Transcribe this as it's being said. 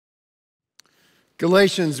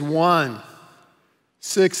Galatians 1,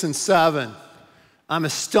 6 and 7. I'm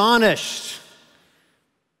astonished.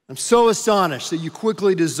 I'm so astonished that you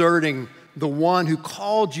quickly deserting the one who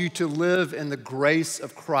called you to live in the grace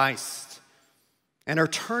of Christ and are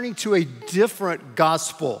turning to a different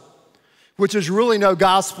gospel, which is really no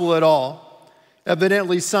gospel at all.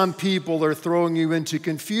 Evidently, some people are throwing you into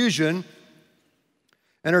confusion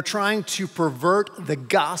and are trying to pervert the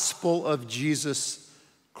gospel of Jesus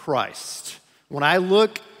Christ. When I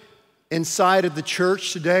look inside of the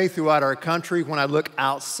church today throughout our country, when I look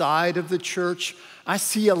outside of the church, I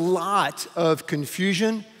see a lot of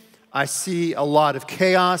confusion. I see a lot of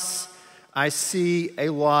chaos. I see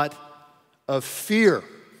a lot of fear.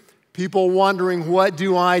 People wondering, what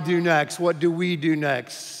do I do next? What do we do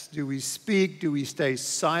next? Do we speak? Do we stay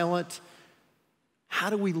silent? How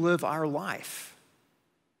do we live our life?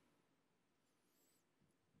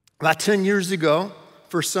 About 10 years ago,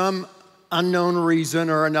 for some unknown reason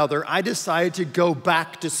or another, I decided to go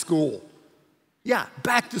back to school. Yeah,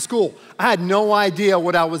 back to school. I had no idea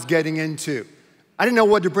what I was getting into. I didn't know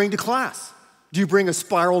what to bring to class. Do you bring a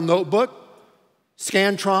spiral notebook?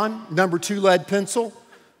 Scantron, number 2 lead pencil?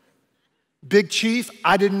 Big Chief?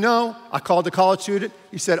 I didn't know. I called the college student.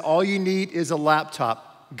 He said, all you need is a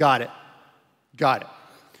laptop. Got it. Got it.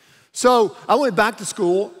 So I went back to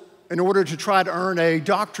school in order to try to earn a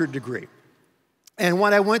doctorate degree. And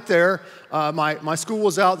when I went there, my school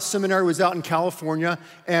was out, the seminary was out in California,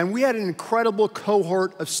 and we had an incredible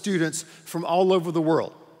cohort of students from all over the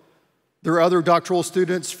world. There were other doctoral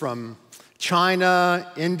students from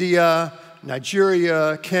China, India,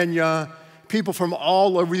 Nigeria, Kenya, people from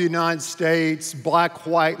all over the United States, black,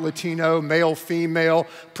 white, Latino, male, female,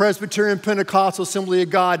 Presbyterian, Pentecostal, Assembly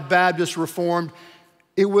of God, Baptist, Reformed.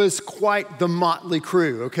 It was quite the motley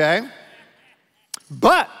crew, okay?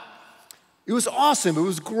 But it was awesome. It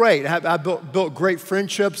was great. I built great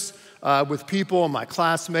friendships with people and my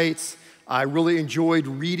classmates. I really enjoyed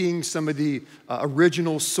reading some of the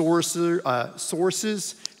original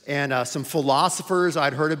sources and some philosophers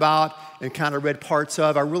I'd heard about and kind of read parts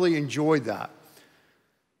of. I really enjoyed that.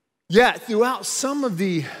 Yet, throughout some of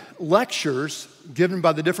the lectures given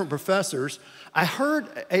by the different professors, I heard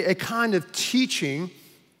a kind of teaching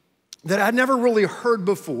that I'd never really heard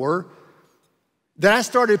before that I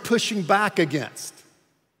started pushing back against.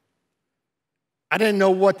 I didn't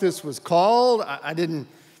know what this was called. I didn't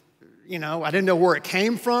know where it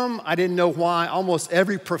came from. I didn't know why almost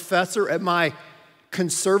every professor at my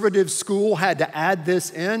conservative school had to add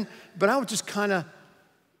this in, but I would just kind of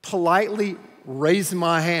politely raise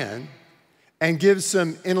my hand and give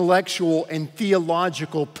some intellectual and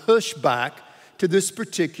theological pushback to this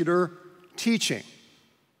particular teaching.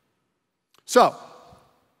 So,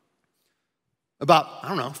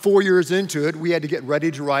 about, 4 years into it, we had to get ready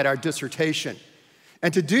to write our dissertation.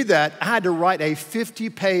 And to do that, I had to write a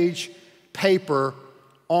 50-page paper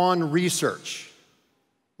on research.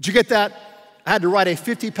 Did you get that? I had to write a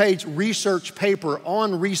 50-page research paper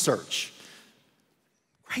on research.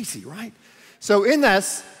 Crazy, right? So in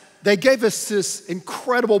this, they gave us this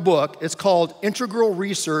incredible book. It's called Integral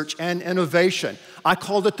Research and Innovation. I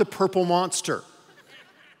called it the Purple Monster.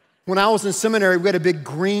 When I was in seminary, we had a big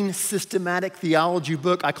green systematic theology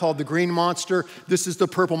book I called the Green Monster. This is the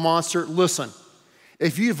Purple Monster. Listen,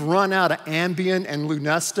 if you've run out of Ambien and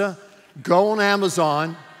Lunesta, go on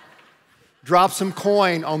Amazon, drop some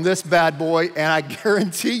coin on this bad boy, and I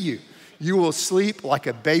guarantee you, you will sleep like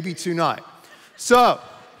a baby tonight. So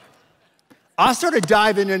I started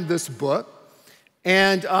diving into this book,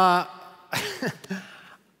 and I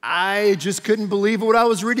just couldn't believe what I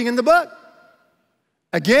was reading in the book.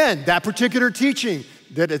 Again, that particular teaching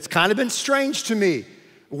that it's kind of been strange to me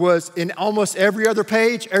was in almost every other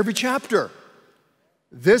page, every chapter.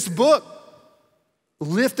 This book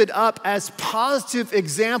lifted up as positive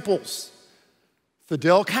examples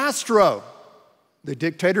Fidel Castro, the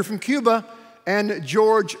dictator from Cuba, and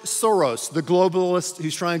George Soros, the globalist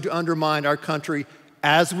who's trying to undermine our country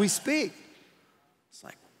as we speak. It's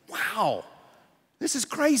like, wow, this is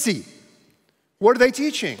crazy. What are they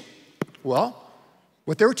teaching? Well,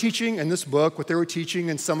 what they were teaching in this book, what they were teaching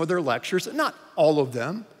in some of their lectures, not all of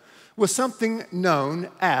them, was something known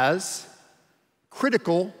as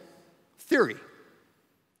critical theory.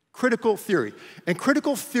 Critical theory. And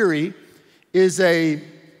critical theory is a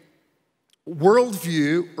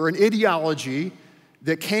worldview or an ideology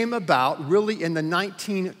that came about really in the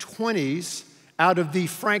 1920s out of the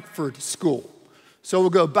Frankfurt School. So we'll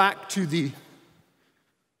go back to the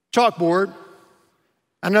chalkboard.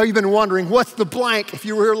 I know you've been wondering, what's the blank? If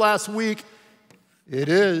you were here last week, it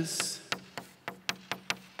is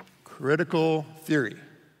critical theory.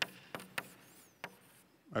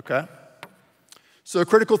 okay? So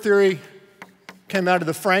critical theory came out of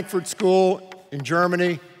the Frankfurt School in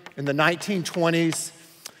Germany in the 1920s.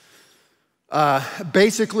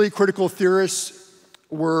 Basically, critical theorists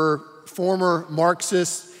were former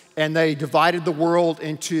Marxists, and they divided the world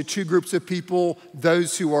into two groups of people,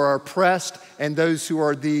 those who are oppressed and those who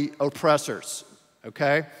are the oppressors,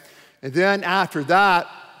 okay? And then after that,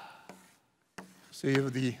 so you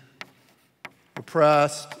have the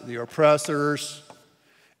oppressed, the oppressors,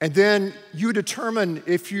 and then you determine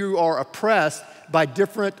if you are oppressed by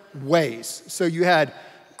different ways. So you had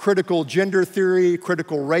critical gender theory,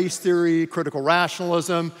 critical race theory, critical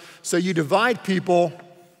rationalism. So you divide people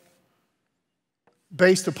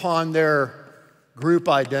based upon their group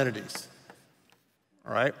identities,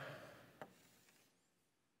 all right?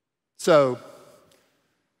 So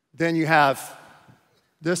then you have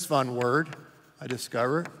this fun word I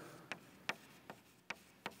discovered,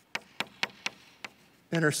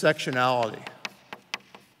 intersectionality,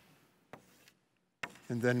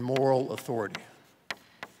 and then moral authority.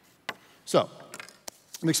 So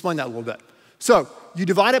let me explain that a little bit. So you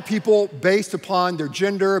divide up people based upon their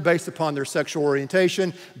gender, based upon their sexual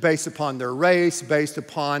orientation, based upon their race, based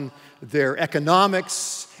upon their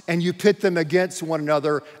economics, and you pit them against one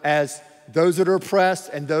another as those that are oppressed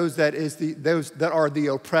and those that are the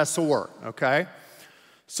oppressor, okay?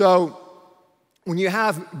 So when you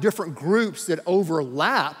have different groups that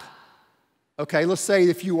overlap, okay, let's say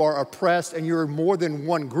if you are oppressed and you're more than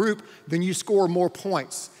one group, then you score more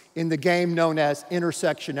points in the game known as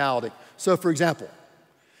intersectionality. So for example,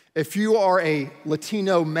 if you are a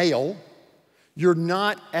Latino male, you're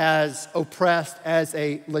not as oppressed as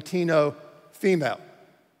a Latino female.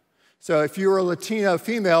 So if you're a Latino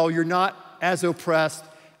female, you're not as oppressed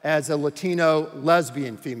as a Latino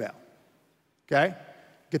lesbian female, okay?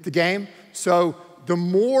 Get the game? So the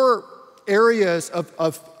more areas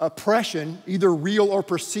of oppression, either real or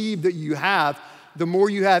perceived, that you have, the more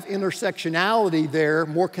you have intersectionality there,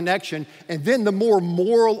 more connection, and then the more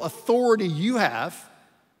moral authority you have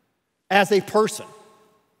as a person,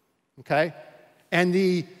 okay? And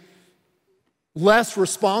the less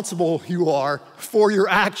responsible you are for your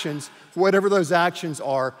actions, whatever those actions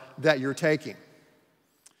are that you're taking.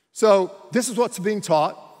 So this is what's being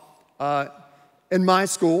taught in my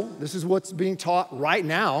school. This is what's being taught right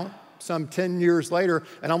now, some 10 years later,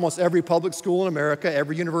 in almost every public school in America,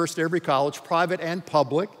 every university, every college, private and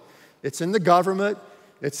public. It's in the government.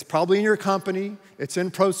 It's probably in your company. It's in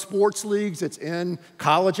pro sports leagues. It's in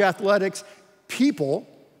college athletics. People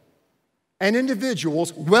and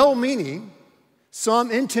individuals, well-meaning,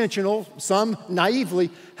 some intentional, some naively,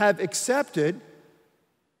 have accepted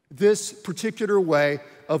this particular way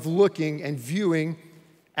of looking and viewing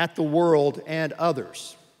at the world and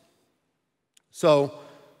others. So,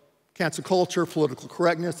 cancel culture, political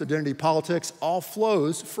correctness, identity politics, all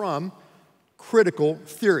flows from critical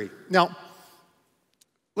theory. Now,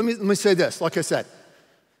 let me say this. Like I said,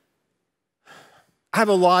 I have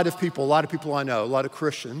a lot of people I know, a lot of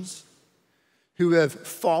Christians, who have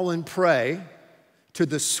fallen prey to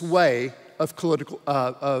the sway of critical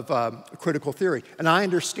theory. And I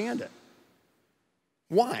understand it.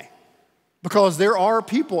 Why? Because there are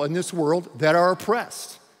people in this world that are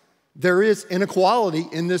oppressed. There is inequality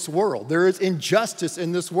in this world. There is injustice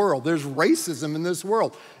in this world. There's racism in this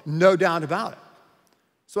world. No doubt about it.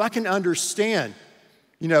 So I can understand,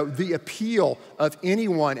 the appeal of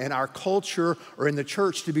anyone in our culture or in the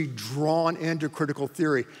church to be drawn into critical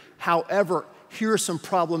theory. However, here are some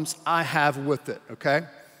problems I have with it, okay?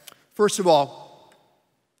 First of all,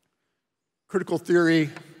 critical theory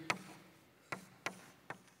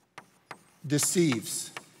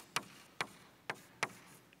deceives.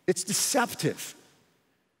 It's deceptive.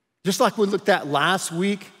 Just like we looked at last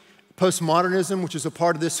week, postmodernism, which is a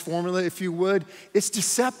part of this formula, if you would, it's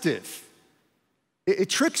deceptive.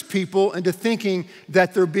 It tricks people into thinking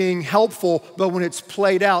that they're being helpful, but when it's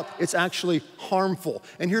played out, it's actually harmful.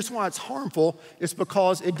 And here's why it's harmful. It's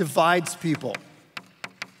because it divides people.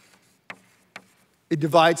 It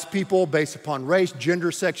divides people based upon race,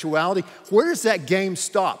 gender, sexuality. Where does that game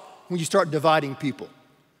stop when you start dividing people?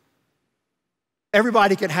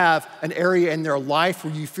 Everybody can have an area in their life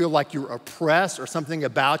where you feel like you're oppressed or something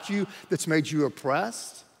about you that's made you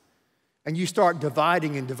oppressed. And you start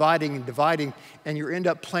dividing and dividing and dividing, and you end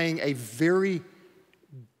up playing a very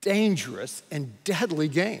dangerous and deadly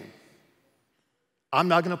game. I'm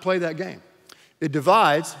not going to play that game. It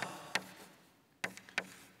divides.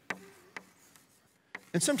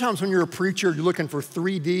 And sometimes when you're a preacher, you're looking for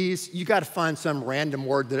 3 Ds. You got to find some random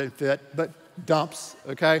word that didn't fit, but dumps,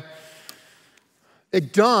 okay?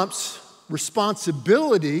 It dumps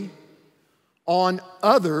responsibility on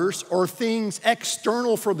others or things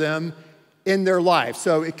external for them in their life.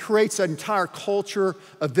 So it creates an entire culture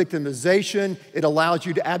of victimization. It allows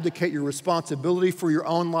you to abdicate your responsibility for your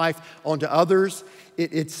own life onto others.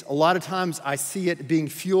 It's a lot of times I see it being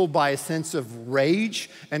fueled by a sense of rage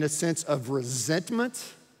and a sense of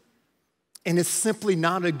resentment. And it's simply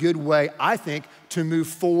not a good way, I think, to move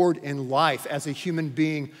forward in life as a human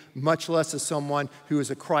being, much less as someone who is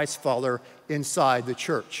a Christ follower inside the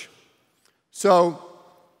church. So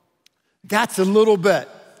that's a little bit,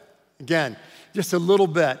 again, just a little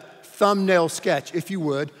bit, thumbnail sketch, if you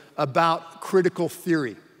would, about critical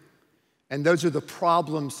theory. And those are the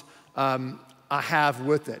problems I have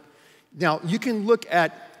with it. Now, you can look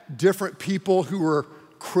at different people who are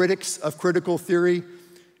critics of critical theory.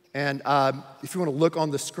 And if you want to look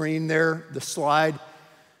on the screen there, the slide,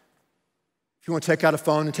 if you want to take out a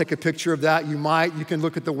phone and take a picture of that, you might. You can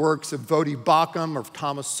look at the works of Vodi Bakum, of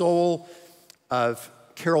Thomas Sowell, of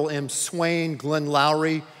Carol M. Swain, Glenn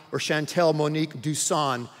Lowry, or Chantal Monique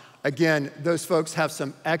Dusson. Again, those folks have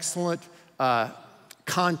some excellent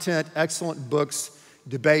content, excellent books,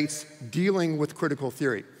 debates dealing with critical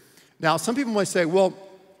theory. Now, some people might say, well,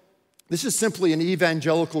 this is simply an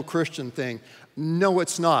evangelical Christian thing. No,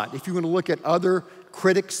 it's not. If you want to look at other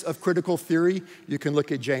critics of critical theory, you can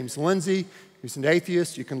look at James Lindsay, who's an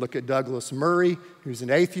atheist. You can look at Douglas Murray, who's an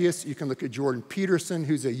atheist. You can look at Jordan Peterson,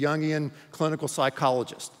 who's a Jungian clinical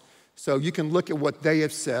psychologist. So you can look at what they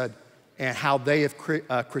have said and how they have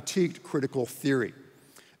critiqued critical theory.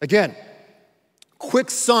 Again, quick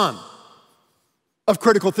sum of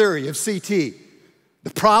critical theory, of CT.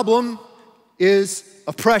 The problem is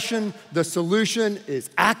oppression, the solution is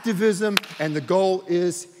activism, and the goal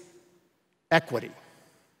is equity.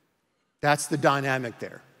 That's the dynamic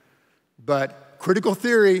there. But critical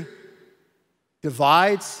theory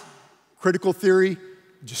divides, critical theory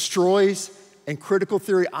destroys, and critical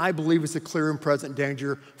theory, I believe, is a clear and present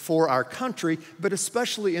danger for our country, but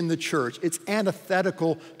especially in the church. It's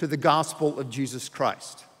antithetical to the gospel of Jesus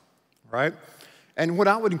Christ, right? And what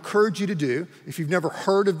I would encourage you to do, if you've never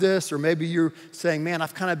heard of this, or maybe you're saying, man,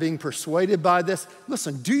 I've kind of been persuaded by this,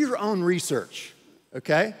 listen, do your own research,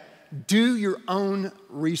 okay? Do your own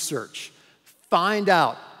research. Find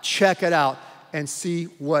out, check it out, and see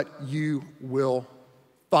what you will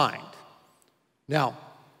find. Now,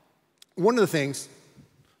 one of the things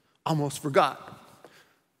I almost forgot.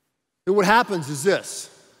 That what happens is this,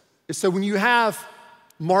 is so when you have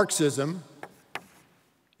Marxism,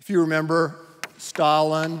 if you remember,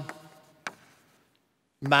 Stalin,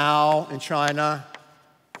 Mao in China,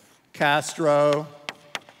 Castro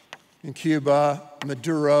in Cuba,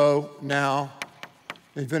 Maduro now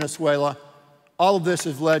in Venezuela, all of this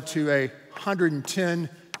has led to 110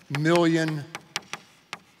 million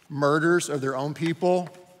murders of their own people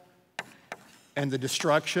and the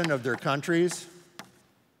destruction of their countries.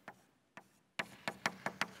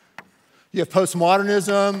 You have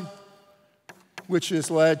postmodernism, which has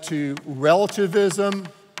led to relativism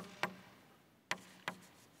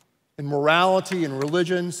and morality and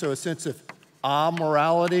religion, so a sense of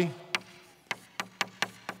amorality,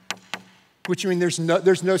 which there's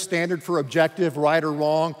no standard for objective, right or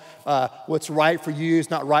wrong. What's right for you is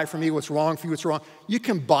not right for me. What's wrong for you is wrong. You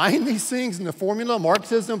combine these things in the formula,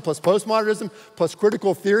 Marxism plus postmodernism plus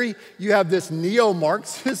critical theory, you have this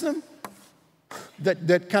neo-Marxism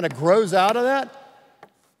that kind of grows out of that.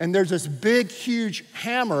 And there's this big, huge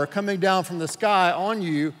hammer coming down from the sky on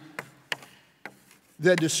you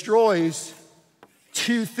that destroys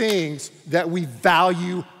two things that we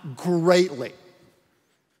value greatly.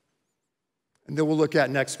 And that we'll look at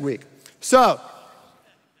next week. So,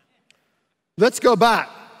 let's go back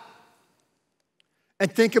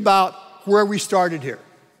and think about where we started here.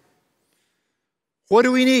 What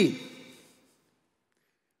do we need?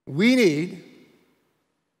 We need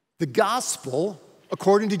the gospel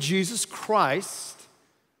according to Jesus Christ,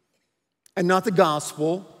 and not the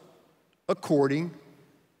gospel according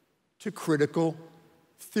to critical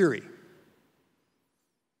theory.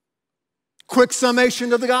 Quick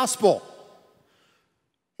summation of the gospel.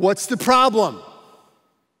 What's the problem?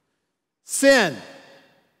 Sin.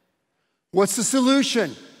 What's the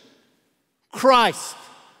solution? Christ.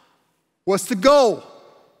 What's the goal?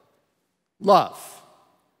 Love.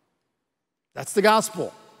 That's the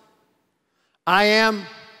gospel. I am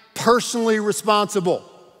personally responsible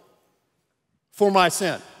for my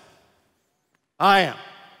sin. I am.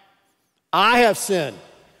 I have sinned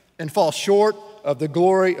and fall short of the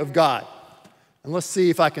glory of God. And let's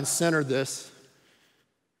see if I can center this.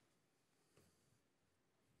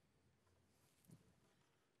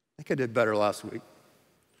 I think I did better last week.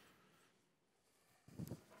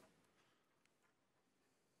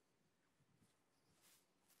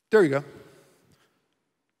 There you go.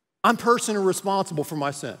 I'm personally responsible for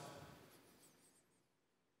my sin.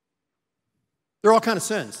 There are all kinds of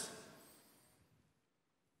sins.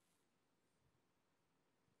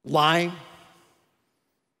 Lying,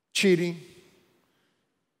 cheating,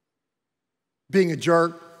 being a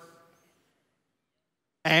jerk,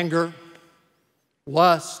 anger,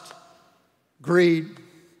 lust, greed,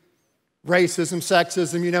 racism,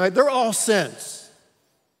 sexism, you know, they're all sins.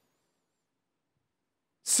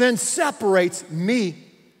 Sin separates me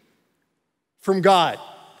from God.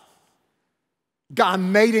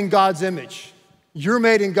 I'm made in God's image. You're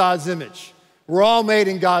made in God's image. We're all made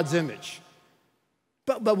in God's image.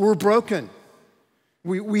 But we're broken.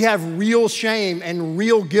 We have real shame and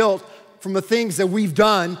real guilt from the things that we've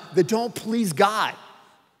done that don't please God.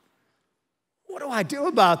 What do I do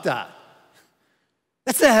about that?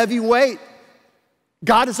 That's a heavy weight.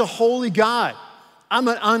 God is a holy God. I'm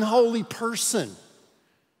an unholy person.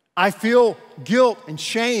 I feel guilt and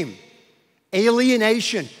shame,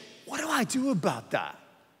 alienation. What do I do about that?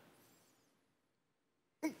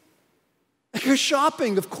 I go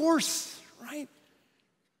shopping, of course, right?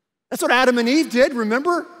 That's what Adam and Eve did,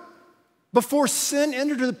 remember? Before sin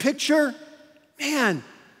entered the picture, man,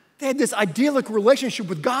 they had this idyllic relationship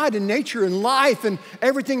with God and nature and life, and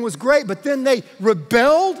everything was great, but then they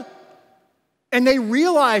rebelled, and they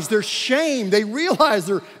realized their shame, they realized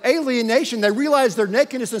their alienation, they realized their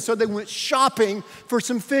nakedness, and so they went shopping for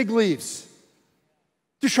some fig leaves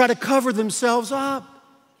to try to cover themselves up.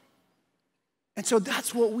 And so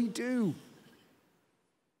that's what we do.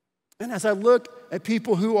 And as I look at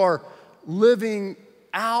people who are living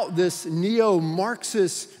out this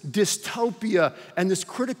neo-Marxist dystopia and this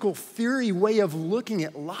critical theory way of looking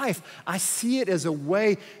at life, I see it as a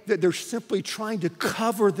way that they're simply trying to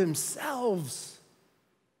cover themselves.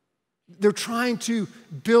 They're trying to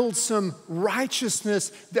build some righteousness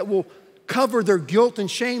that will cover their guilt and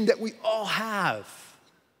shame that we all have.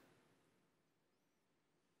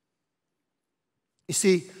 You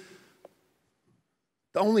see,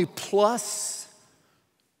 the only plus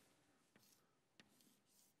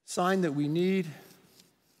sign that we need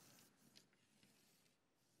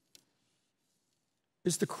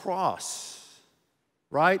is the cross,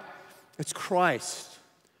 right? It's Christ.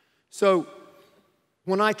 So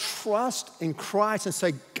when I trust in Christ and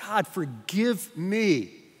say, God, forgive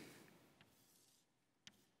me,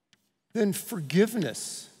 then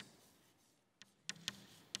forgiveness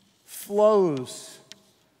flows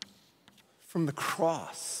from the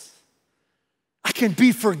cross. I can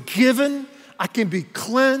be forgiven, I can be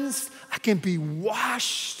cleansed, I can be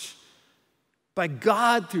washed by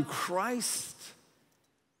God through Christ.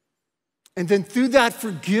 And then through that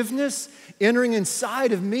forgiveness entering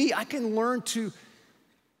inside of me, I can learn to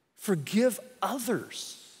forgive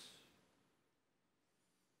others.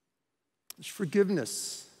 There's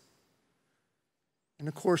forgiveness. And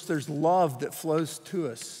of course, there's love that flows to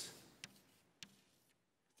us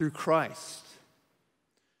through Christ.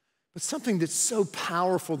 But something that's so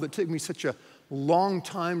powerful that took me such a long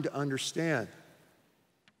time to understand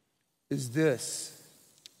is this.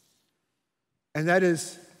 And that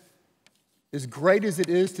is, as great as it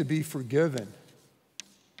is to be forgiven,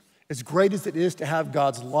 as great as it is to have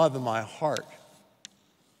God's love in my heart,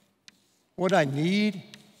 what I need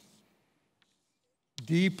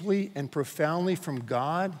deeply and profoundly from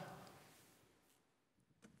God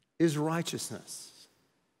is righteousness.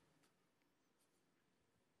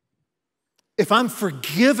 If I'm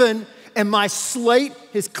forgiven and my slate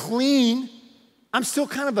is clean, I'm still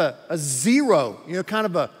kind of a zero, kind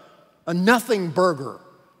of a nothing burger.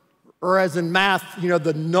 Or as in math,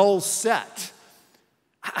 the null set.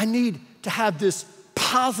 I need to have this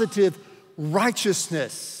positive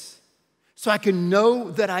righteousness so I can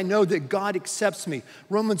know that God accepts me.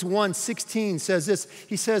 Romans 1:16 says this.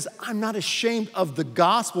 He says, I'm not ashamed of the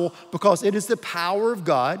gospel because it is the power of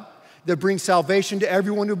God that brings salvation to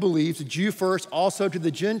everyone who believes, the Jew first, also to the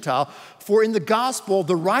Gentile. For in the gospel,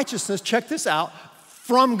 the righteousness, check this out,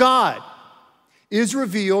 from God is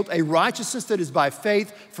revealed, a righteousness that is by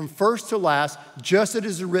faith from first to last, just as it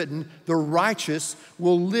is written, the righteous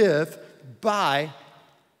will live by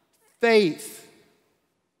faith.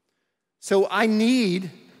 So I need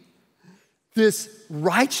this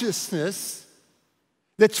righteousness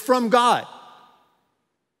that's from God.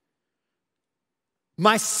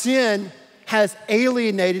 My sin has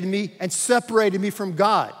alienated me and separated me from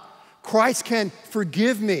God. Christ can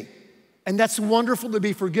forgive me, and that's wonderful to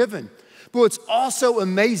be forgiven. But it's also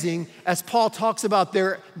amazing, as Paul talks about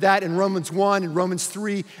that in Romans 1 and Romans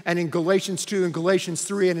 3 and in Galatians 2 and Galatians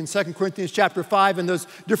 3 and in 2 Corinthians chapter 5 and those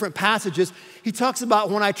different passages, he talks about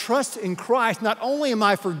when I trust in Christ, not only am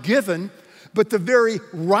I forgiven, but the very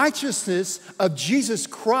righteousness of Jesus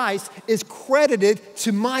Christ is credited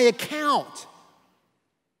to my account.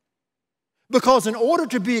 Because in order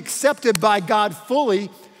to be accepted by God fully,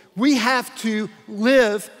 we have to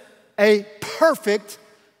live a perfect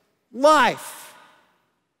life.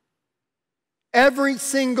 Every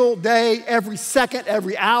single day, every second,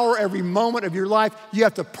 every hour, every moment of your life, you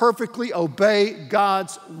have to perfectly obey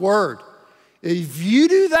God's word. If you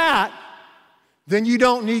do that, then you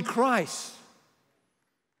don't need Christ.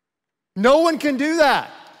 No one can do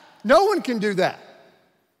that. No one can do that.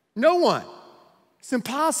 No one. It's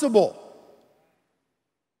impossible.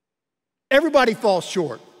 Everybody falls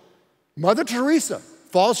short. Mother Teresa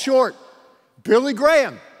falls short. Billy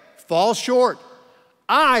Graham falls short.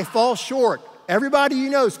 I fall short. Everybody you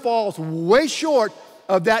know falls way short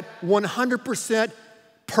of that 100%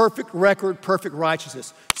 perfect record, perfect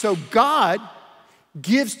righteousness. So God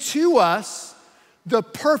gives to us the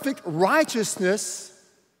perfect righteousness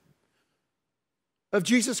of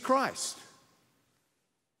Jesus Christ.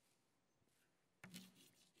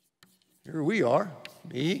 Here we are,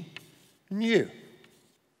 me and you.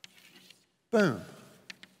 Boom.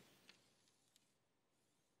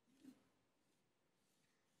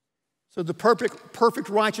 So the perfect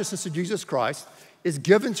righteousness of Jesus Christ is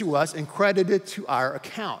given to us and credited to our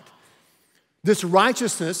account. This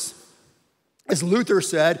righteousness, as Luther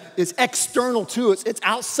said, is external to us. It's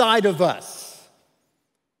outside of us.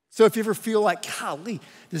 So if you ever feel like, golly,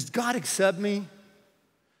 does God accept me?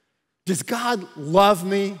 Does God love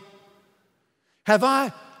me? Have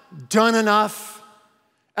I done enough?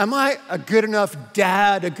 Am I a good enough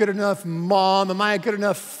dad, a good enough mom? Am I a good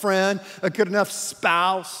enough friend, a good enough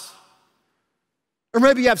spouse? Or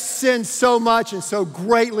maybe I've sinned so much and so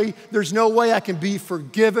greatly, there's no way I can be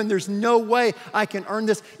forgiven. There's no way I can earn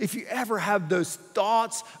this. If you ever have those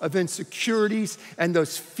thoughts of insecurities and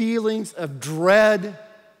those feelings of dread,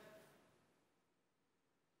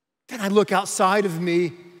 then I look outside of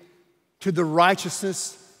me to the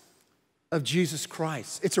righteousness of Jesus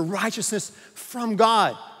Christ. It's a righteousness from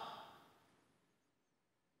God.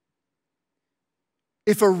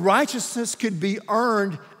 If a righteousness could be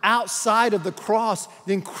earned outside of the cross,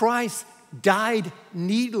 then Christ died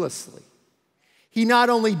needlessly. He not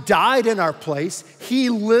only died in our place, he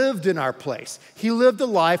lived in our place. He lived a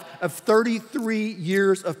life of 33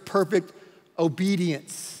 years of perfect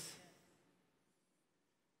obedience.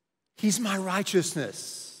 He's my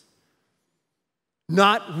righteousness.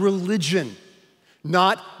 Not religion,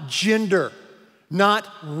 not gender, not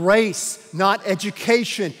race, not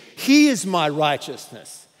education. He is my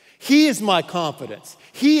righteousness. He is my confidence.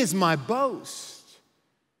 He is my boast.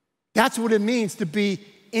 That's what it means to be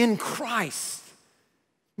in Christ.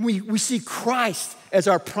 We see Christ as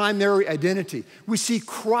our primary identity. We see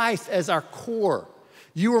Christ as our core.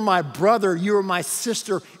 You are my brother, you are my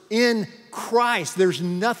sister in Christ. There's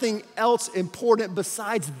nothing else important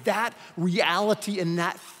besides that reality and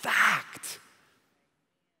that fact.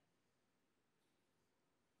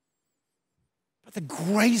 But the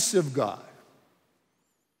grace of God.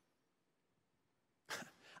 I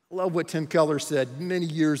love what Tim Keller said many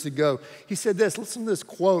years ago. He said this, listen to this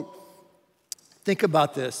quote. Think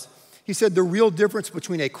about this. He said, the real difference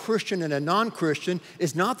between a Christian and a non-Christian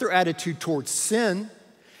is not their attitude towards sin.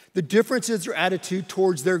 The difference is their attitude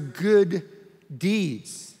towards their good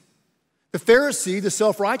deeds. The Pharisee, the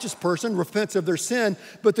self-righteous person, repents of their sin,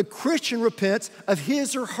 but the Christian repents of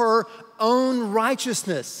his or her own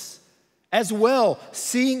righteousness as well,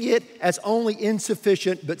 seeing it as only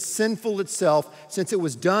insufficient but sinful itself, since it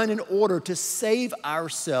was done in order to save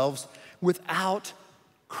ourselves without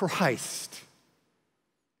Christ.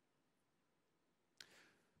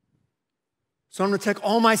 So I'm going to take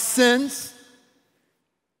all my sins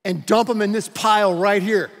and dump them in this pile right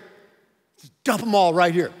here. Just dump them all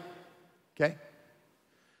right here, okay?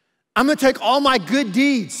 I'm going to take all my good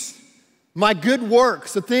deeds, my good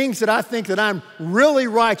works, the things that I think that I'm really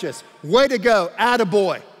righteous. Way to go,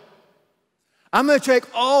 attaboy. I'm going to take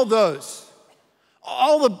all those,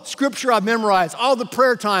 all the scripture I've memorized, all the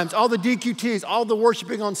prayer times, all the DQTs, all the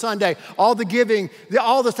worshiping on Sunday, all the giving,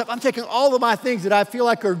 all the stuff. I'm taking all of my things that I feel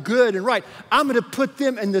like are good and right. I'm going to put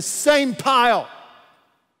them in the same pile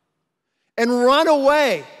and run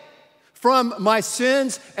away from my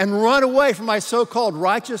sins and run away from my so-called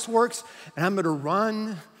righteous works. And I'm going to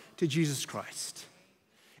run to Jesus Christ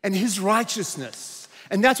and his righteousness.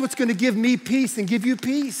 And that's what's going to give me peace and give you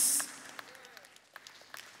peace.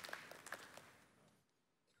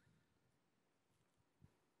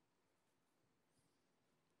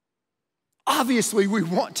 obviously we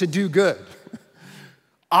want to do good.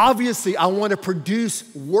 Obviously, I want to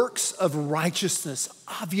produce works of righteousness.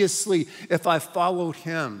 Obviously, if I followed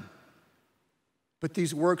him. But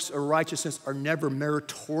these works of righteousness are never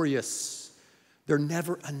meritorious. They're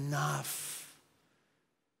never enough.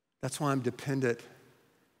 That's why I'm dependent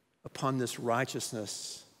upon this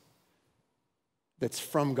righteousness that's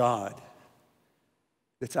from God,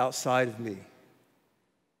 that's outside of me,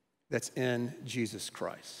 that's in Jesus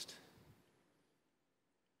Christ.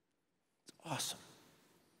 It's awesome.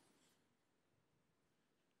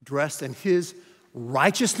 Dressed in his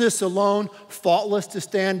righteousness alone, faultless to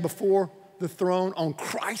stand before the throne. On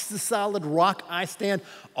Christ the solid rock I stand.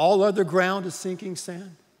 All other ground is sinking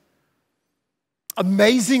sand.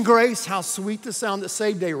 Amazing grace, how sweet the sound that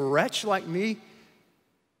saved a wretch like me.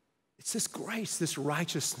 It's this grace, this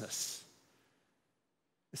righteousness.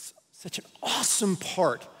 It's such an awesome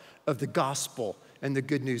part of the gospel and the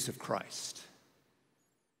good news of Christ.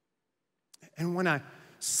 And when I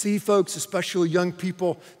see folks, especially young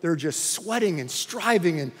people, they're just sweating and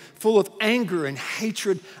striving and full of anger and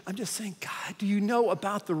hatred, I'm just saying, God, do you know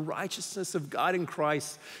about the righteousness of God in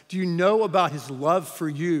Christ? Do you know about his love for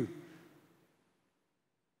you?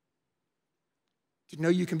 Do you know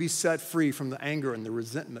you can be set free from the anger and the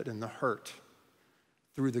resentment and the hurt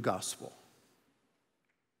through the gospel?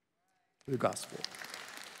 Through the gospel.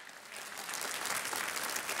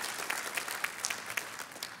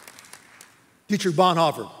 Dietrich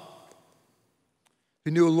Bonhoeffer,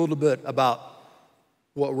 who knew a little bit about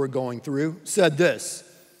what we're going through, said this.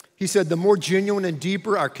 He said, the more genuine and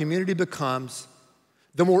deeper our community becomes,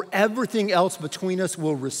 the more everything else between us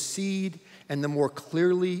will recede, and the more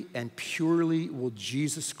clearly and purely will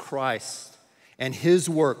Jesus Christ and his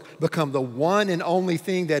work become the one and only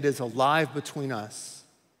thing that is alive between us.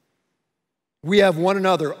 We have one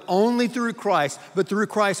another only through Christ, but through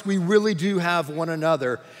Christ we really do have one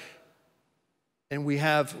another. And we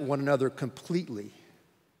have one another completely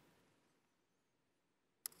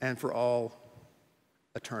and for all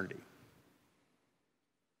eternity.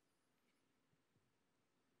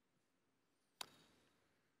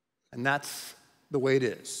 And that's the way it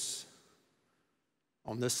is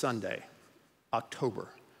on this Sunday, October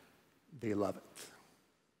the 11th.